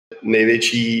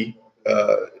největší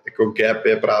jako gap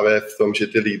je právě v tom, že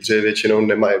ty lídři většinou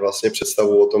nemají vlastně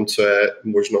představu o tom, co je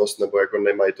možnost, nebo jako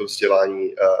nemají to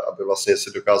vzdělání, aby vlastně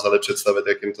si dokázali představit,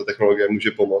 jak jim ta technologie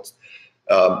může pomoct.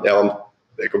 Já mám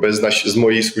jakoby z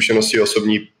mojí zkušenosti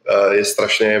osobní je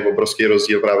strašně obrovský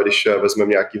rozdíl právě, když vezmeme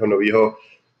nějakého nového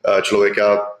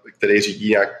člověka, který řídí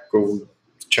nějakou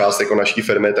část jako naší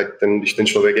firmy, tak když ten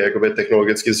člověk je jakoby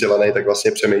technologicky vzdělaný, tak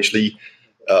vlastně přemýšlí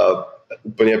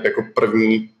úplně jako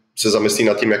první, se zamyslí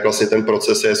nad tím, jak vlastně ten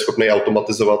proces je schopný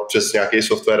automatizovat přes nějaký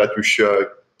software, ať už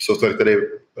software, který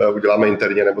uděláme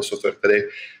interně, nebo software, který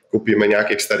koupíme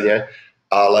nějak externě.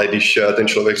 Ale když ten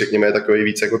člověk, řekněme, je takový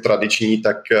víc jako tradiční,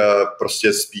 tak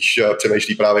prostě spíš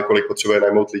přemýšlí právě, kolik potřebuje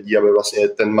najmout lidí, aby vlastně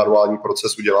ten manuální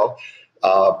proces udělal.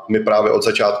 A my právě od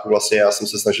začátku vlastně, já jsem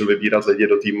se snažil vybírat lidi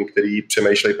do týmu, který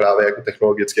přemýšlejí právě jako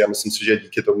technologicky a myslím si, že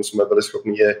díky tomu jsme byli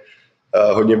schopni je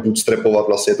hodně bootstrapovat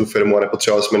vlastně tu firmu a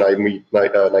nepotřebovali jsme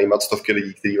najímat stovky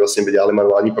lidí, kteří vlastně by dělali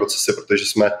manuální procesy, protože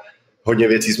hodně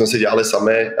věcí jsme si dělali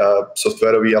sami,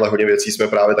 softwarový, ale hodně věcí jsme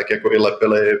právě tak jako i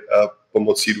lepili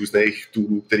pomocí různých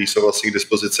toolů, které jsou vlastně k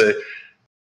dispozici